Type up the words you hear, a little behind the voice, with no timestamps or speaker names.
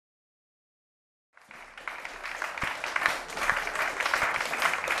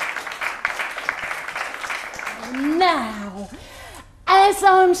As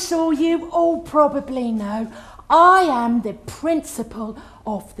I'm sure you all probably know, I am the principal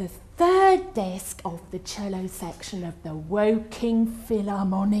of the third desk of the cello section of the Woking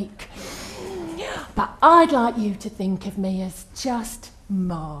Philharmonic. But I'd like you to think of me as just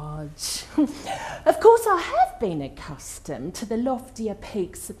Marge. Of course, I have been accustomed to the loftier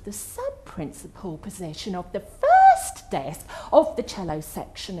peaks of the sub-principal position of the first desk of the cello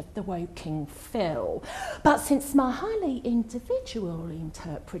section of the Woking Phil. But since my highly individual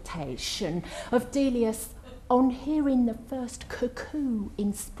interpretation of Delius on hearing the first cuckoo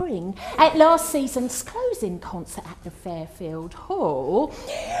in spring at last season's closing concert at the Fairfield Hall,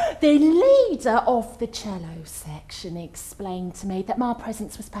 the leader of the cello section explained to me that my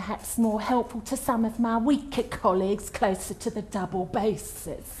presence was perhaps more helpful to some of my weaker colleagues closer to the double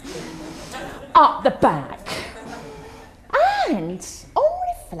basses. Up the back. And on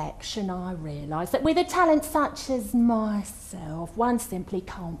reflection, I realised that with a talent such as myself, one simply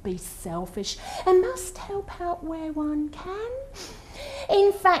can't be selfish and must help out where one can.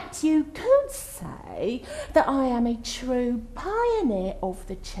 In fact, you could say that I am a true pioneer of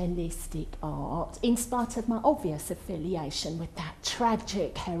the cellistic art, in spite of my obvious affiliation with that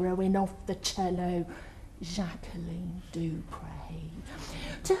tragic heroine of the cello, Jacqueline Dupre,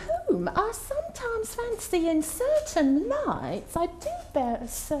 to whom I sometimes fancy in certain lights I do bear a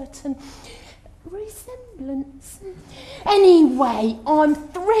certain resemblance. Anyway, I'm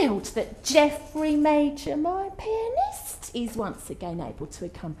thrilled that Geoffrey Major, my pianist, is once again able to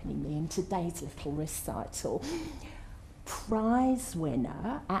accompany me in today's little recital. Prize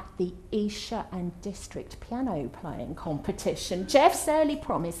winner at the Esher and District piano playing competition, Jeff's early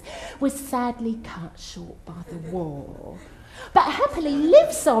promise was sadly cut short by the war, but happily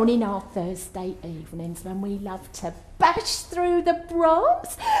lives on in our Thursday evenings when we love to bash through the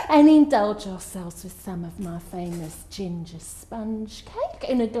Brahms and indulge ourselves with some of my famous ginger sponge cake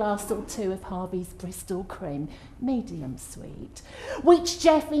and a glass or two of Harvey's Bristol cream, medium sweet, which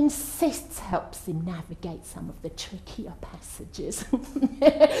Jeff insists helps him navigate some of the trickier passages.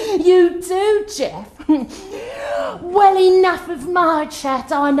 You do, Jeff? Well, enough of my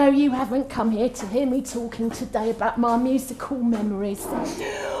chat. I know you haven't come here to hear me talking today about my musical memories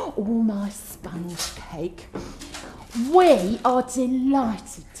or my sponge cake. We are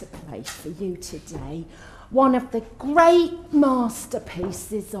delighted to play for you today one of the great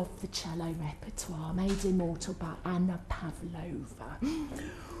masterpieces of the cello repertoire, made immortal by Anna Pavlova.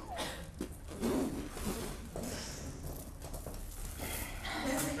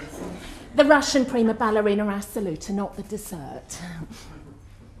 The Russian prima ballerina assoluta, not the dessert.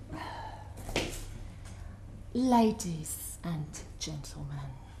 Ladies and gentlemen,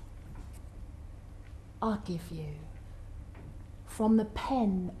 I give you, from the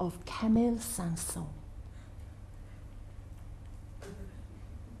pen of Camille Saint-Saëns,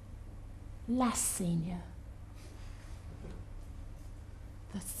 La Seigneur,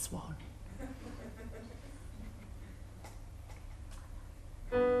 the Swan.